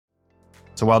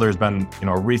So while there's been,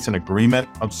 a recent agreement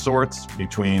of sorts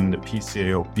between the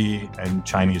PCAOB and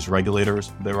Chinese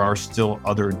regulators, there are still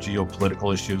other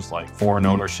geopolitical issues like foreign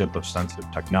ownership of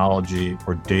sensitive technology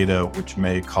or data, which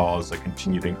may cause a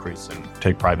continued increase in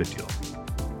take-private deals.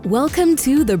 Welcome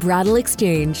to the Brattle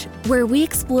Exchange, where we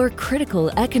explore critical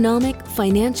economic,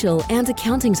 financial, and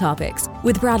accounting topics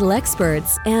with Brattle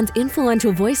experts and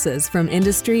influential voices from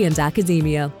industry and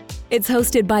academia. It's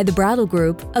hosted by the Brattle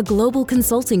Group, a global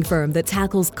consulting firm that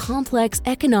tackles complex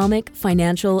economic,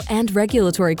 financial, and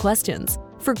regulatory questions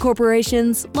for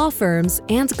corporations, law firms,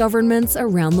 and governments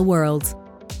around the world.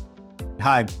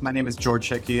 Hi, my name is George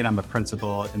Hickey, and I'm a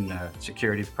principal in the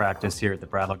securities practice here at the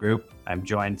Brattle Group. I'm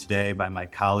joined today by my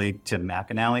colleague, Tim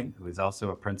McAnally, who is also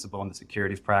a principal in the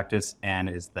securities practice and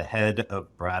is the head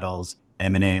of Brattle's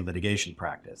M&A Litigation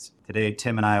Practice. Today,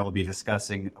 Tim and I will be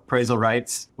discussing appraisal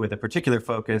rights with a particular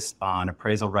focus on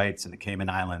appraisal rights in the Cayman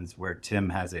Islands, where Tim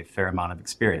has a fair amount of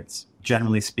experience.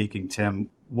 Generally speaking,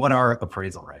 Tim, what are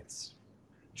appraisal rights?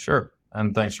 Sure.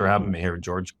 And thanks for having me here,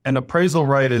 George. An appraisal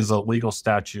right is a legal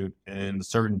statute in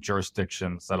certain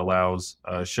jurisdictions that allows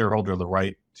a shareholder the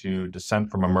right to dissent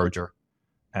from a merger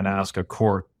and ask a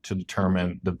court to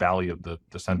determine the value of the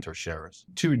dissenter shares.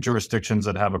 Two jurisdictions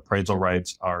that have appraisal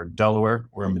rights are Delaware,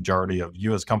 where a majority of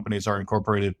U.S. companies are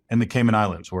incorporated, and the Cayman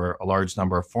Islands, where a large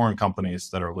number of foreign companies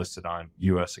that are listed on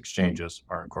U.S. exchanges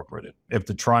are incorporated. If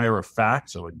the trier of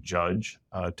fact, so a judge,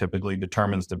 typically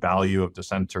determines the value of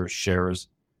dissenter shares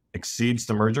exceeds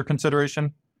the merger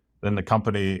consideration, then the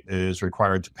company is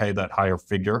required to pay that higher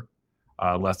figure,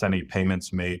 less any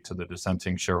payments made to the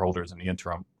dissenting shareholders in the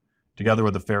interim, together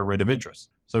with a fair rate of interest.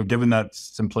 So given that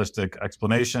simplistic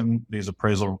explanation, these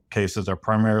appraisal cases are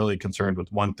primarily concerned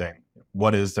with one thing: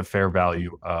 what is the fair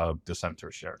value of dissenter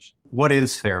shares? What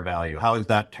is fair value? How is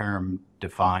that term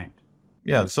defined?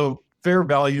 Yeah, so fair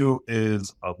value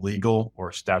is a legal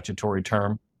or statutory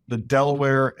term. The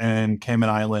Delaware and Cayman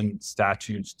Island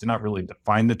statutes do not really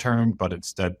define the term, but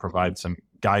instead provide some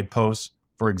guideposts.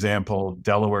 For example,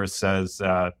 Delaware says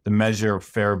that the measure of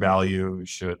fair value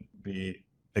should be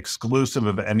exclusive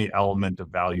of any element of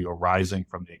value arising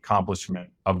from the accomplishment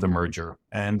of the merger.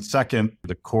 And second,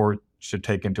 the court should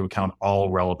take into account all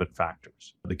relevant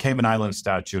factors. The Cayman Islands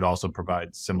statute also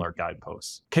provides similar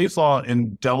guideposts. Case law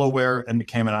in Delaware and the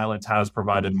Cayman Islands has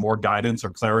provided more guidance or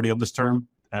clarity of this term,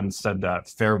 and said that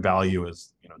fair value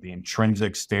is, the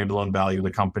intrinsic standalone value of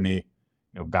the company,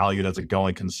 valued as a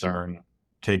going concern,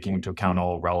 taking into account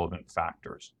all relevant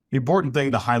factors. The important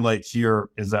thing to highlight here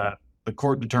is that the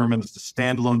court determines the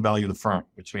standalone value of the firm,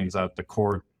 which means that the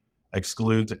court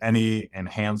excludes any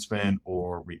enhancement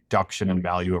or reduction in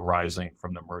value arising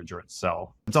from the merger itself.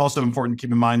 It's also important to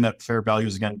keep in mind that fair value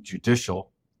is, again,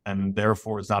 judicial, and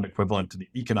therefore is not equivalent to the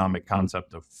economic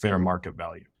concept of fair market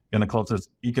value. And the closest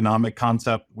economic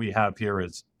concept we have here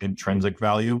is intrinsic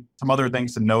value. Some other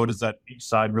things to note is that each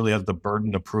side really has the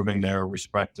burden of proving their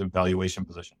respective valuation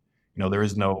position. There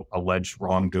is no alleged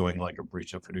wrongdoing like a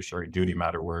breach of fiduciary duty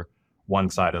matter where one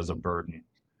side has a burden.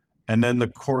 And then the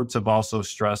courts have also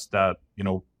stressed that,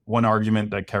 one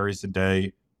argument that carries the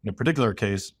day in a particular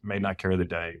case may not carry the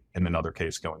day in another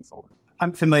case going forward.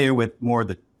 I'm familiar with more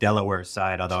the Delaware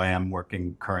side, although I am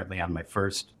working currently on my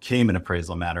first Cayman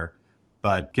appraisal matter.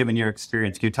 But given your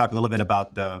experience, can you talk a little bit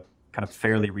about the kind of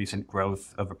fairly recent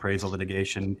growth of appraisal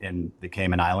litigation in the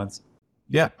Cayman Islands?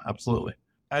 Yeah, absolutely.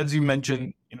 As you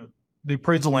mentioned, the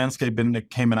appraisal landscape in the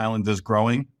Cayman Islands is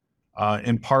growing,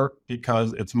 in part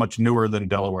because it's much newer than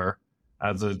Delaware,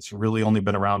 as it's really only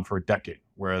been around for a decade.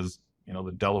 Whereas,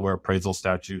 the Delaware appraisal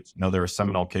statutes, there are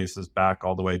seminal cases back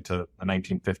all the way to the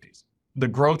 1950s. The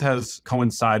growth has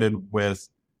coincided with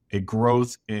a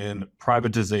growth in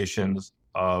privatizations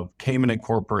of Cayman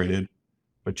incorporated,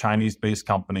 but Chinese-based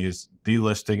companies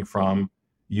delisting from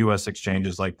U.S.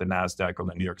 exchanges like the NASDAQ or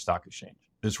the New York Stock Exchange.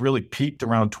 This really peaked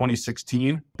around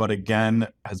 2016, but again,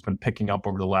 has been picking up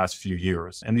over the last few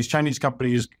years. And these Chinese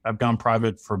companies have gone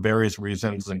private for various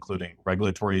reasons, including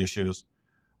regulatory issues,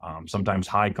 sometimes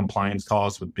high compliance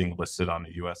costs with being listed on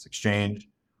the U.S. exchange,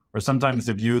 or sometimes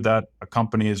the view that a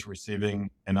company is receiving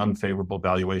an unfavorable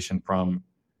valuation from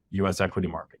U.S. equity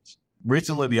markets.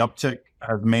 Recently, the uptick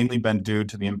has mainly been due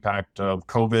to the impact of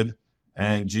COVID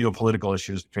and geopolitical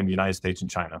issues between the United States and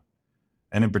China,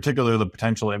 and in particular, the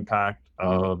potential impact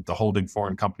of the Holding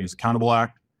Foreign Companies Accountable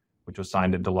Act, which was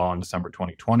signed into law in December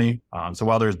 2020. So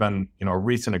while there's been a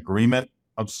recent agreement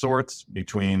of sorts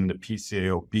between the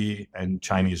PCAOB and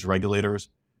Chinese regulators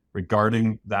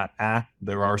regarding that act,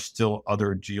 there are still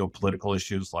other geopolitical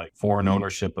issues like foreign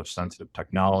ownership of sensitive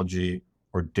technology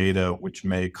or data, which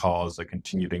may cause a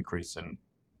continued increase in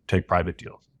take-private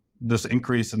deals. This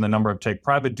increase in the number of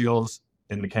take-private deals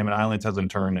in the Cayman Islands has in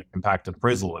turn impacted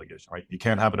appraisal litigation, right? You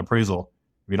can't have an appraisal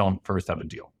if you don't first have a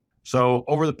deal. So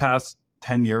over the past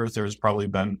 10 years, there's probably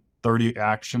been 30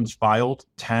 actions filed.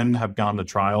 10 have gone to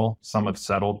trial. Some have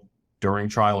settled during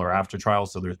trial or after trial.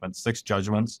 So there's been 6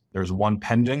 judgments. There's 1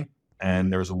 pending,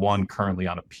 and there's 1 currently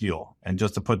on appeal. And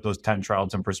just to put those 10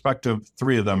 trials in perspective,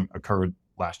 3 of them occurred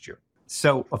last year.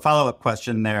 So a follow-up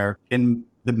question there. In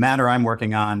the matter I'm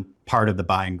working on, part of the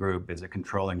buying group is a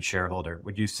controlling shareholder.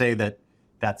 Would you say that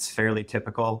that's fairly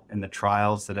typical in the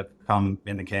trials that have come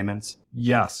in the Caymans?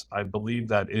 Yes, I believe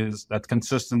that's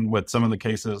consistent with some of the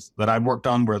cases that I've worked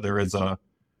on where there is a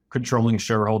controlling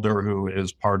shareholder who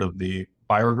is part of the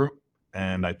buyer group.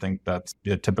 And I think that's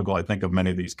typical, I think, of many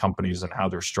of these companies and how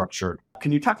they're structured.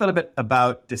 Can you talk a little bit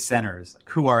about dissenters?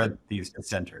 Who are these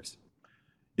dissenters?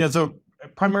 Yeah, so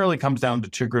it primarily comes down to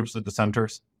 2 groups of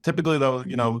dissenters. Typically, though,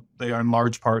 they are in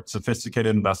large part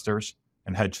sophisticated investors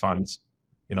and hedge funds,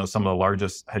 some of the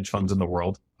largest hedge funds in the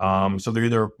world. So they're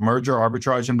either merger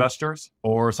arbitrage investors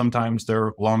or sometimes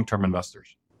they're long-term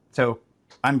investors. So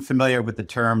I'm familiar with the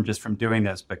term just from doing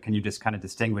this, but can you just kind of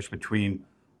distinguish between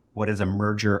what is a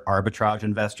merger arbitrage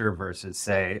investor versus,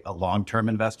 say, a long-term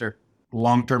investor?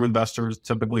 Long-term investors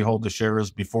typically hold the shares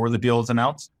before the deal is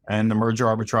announced, and the merger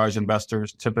arbitrage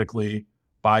investors typically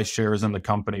buy shares in the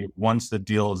company once the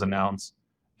deal is announced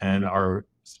and are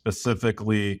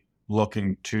specifically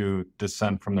looking to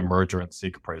dissent from the merger and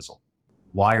seek appraisal.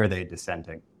 Why are they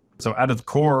dissenting? So at its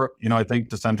core, I think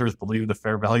dissenters believe the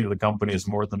fair value of the company is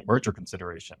more than the merger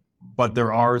consideration. But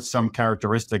there are some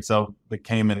characteristics of the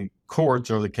Cayman courts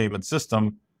or the Cayman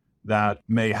system that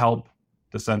may help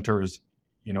dissenters,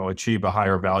 achieve a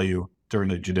higher value during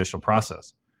the judicial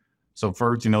process. So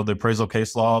first, the appraisal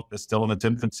case law is still in its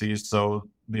infancy. So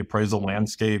the appraisal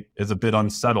landscape is a bit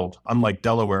unsettled, unlike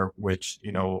Delaware, which,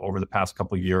 over the past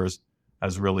couple of years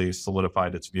has really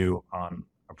solidified its view on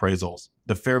appraisals.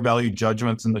 The fair value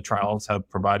judgments in the trials have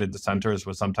provided dissenters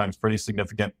with sometimes pretty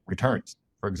significant returns.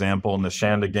 For example, in the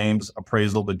Shanda Games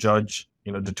appraisal, the judge,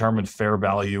 determined fair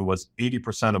value was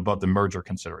 80% above the merger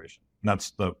consideration. And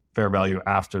that's the fair value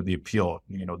after the appeal.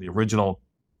 The original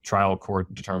trial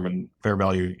court determined fair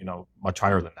value, much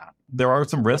higher than that. There are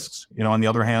some risks. On the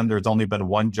other hand, there's only been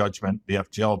 1 judgment, the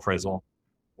FGL appraisal,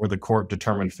 where the court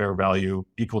determined fair value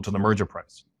equal to the merger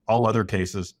price. All other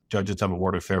cases, judges have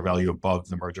awarded fair value above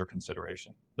the merger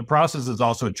consideration. The process is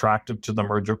also attractive to the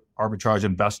merger arbitrage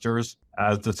investors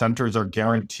as dissenters are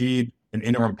guaranteed an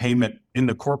interim payment in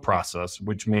the court process,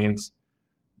 which means,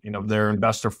 their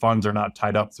investor funds are not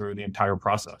tied up through the entire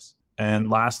process. And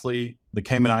lastly, the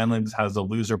Cayman Islands has a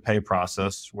loser pay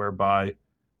process whereby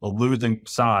the losing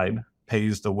side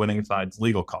pays the winning side's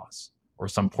legal costs or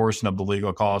some portion of the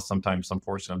legal costs, sometimes some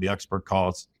portion of the expert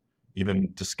costs,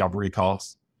 even discovery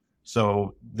costs.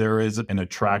 So there is an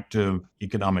attractive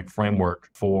economic framework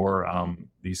for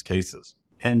these cases.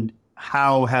 And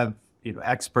how have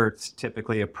experts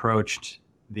typically approached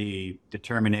the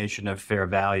determination of fair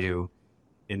value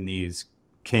in these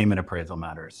Cayman appraisal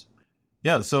matters?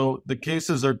 Yeah, so the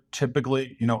cases are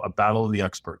typically, a battle of the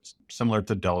experts, similar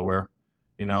to Delaware.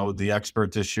 The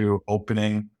experts issue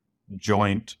opening,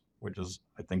 joint, which is,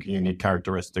 I think, a unique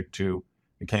characteristic to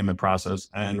the Cayman process,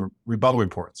 and rebuttal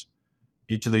reports.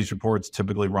 Each of these reports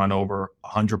typically run over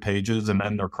 100 pages, and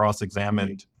then they're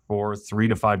cross-examined for 3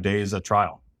 to 5 days at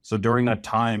trial. So during that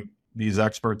time, these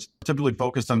experts typically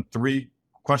focus on 3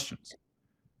 questions.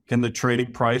 Can the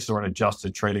trading price or an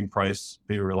adjusted trading price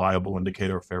be a reliable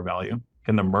indicator of fair value?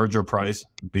 Can the merger price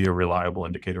be a reliable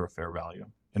indicator of fair value?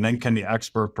 And then can the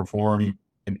expert perform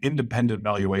an independent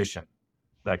valuation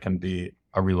that can be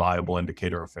a reliable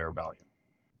indicator of fair value?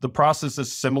 The process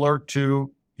is similar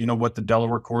to, what the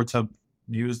Delaware courts have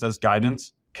used as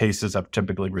guidance. Cases have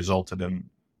typically resulted in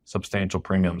substantial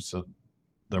premiums to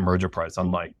the merger price,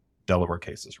 unlike Delaware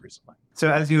cases recently.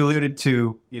 So as you alluded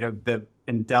to,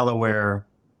 in Delaware,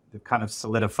 they've kind of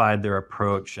solidified their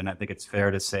approach. And I think it's fair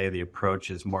to say the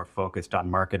approach is more focused on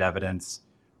market evidence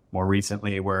more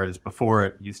recently, whereas before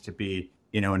it used to be,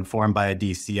 informed by a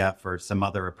DCF or some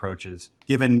other approaches.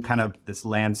 Given kind of this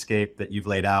landscape that you've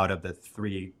laid out of the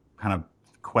 3 kind of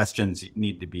questions that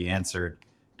need to be answered,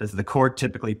 does the court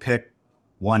typically pick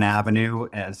one avenue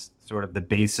as sort of the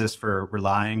basis for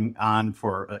relying on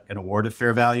for an award of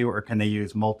fair value, or can they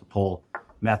use multiple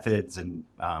methods and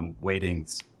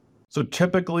weightings? So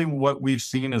typically what we've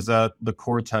seen is that the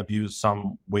courts have used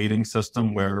some weighting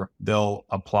system where they'll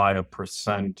apply a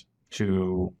percent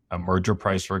to a merger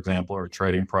price, for example, or a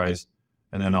trading price,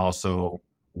 and then also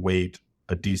weight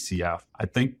a DCF. I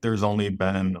think there's only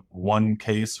been 1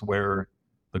 case where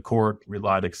the court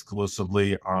relied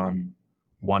exclusively on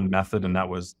one method, and that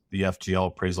was the FGL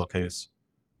appraisal case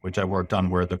which I worked on,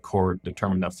 where the court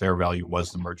determined that fair value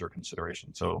was the merger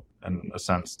consideration. So in a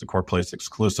sense, the court placed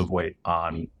exclusive weight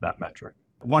on that metric.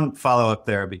 One follow-up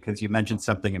there, because you mentioned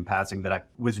something in passing that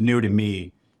was new to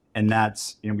me, and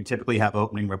that's, we typically have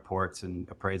opening reports in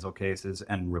appraisal cases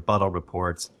and rebuttal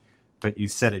reports, but you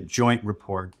said a joint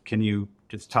report. Can you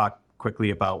just talk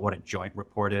quickly about what a joint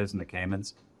report is in the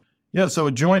Caymans? Yeah, so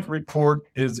a joint report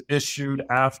is issued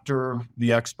after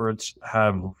the experts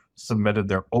have submitted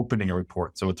their opening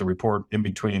report. So it's a report in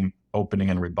between opening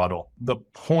and rebuttal. The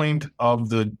point of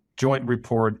the joint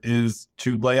report is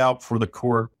to lay out for the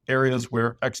court areas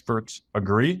where experts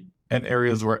agree and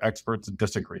areas where experts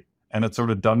disagree. And it's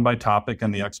sort of done by topic,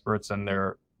 and the experts and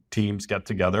their teams get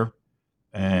together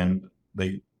and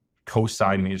they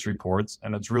co-sign these reports.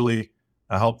 And it's really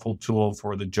a helpful tool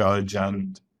for the judge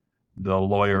and the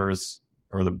lawyers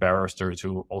or the barristers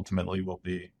who ultimately will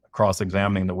be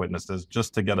cross-examining the witnesses,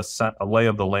 just to get a lay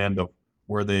of the land of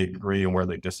where they agree and where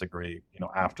they disagree,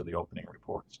 after the opening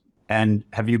reports. And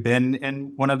have you been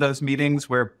in one of those meetings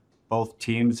where both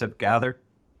teams have gathered?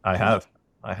 I have.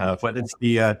 What is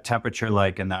the temperature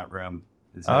like in that room?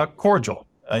 Is it cordial,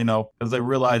 because they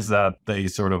realize that they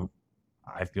sort of,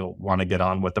 I feel, want to get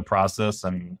on with the process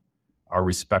and are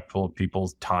respectful of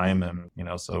people's time. And,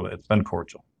 so it's been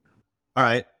cordial. All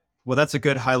right. Well, that's a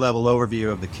good high-level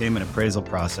overview of the Cayman appraisal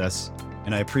process,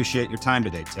 and I appreciate your time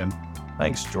today, Tim.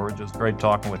 Thanks, George. It was great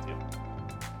talking with you.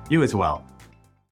 You as well.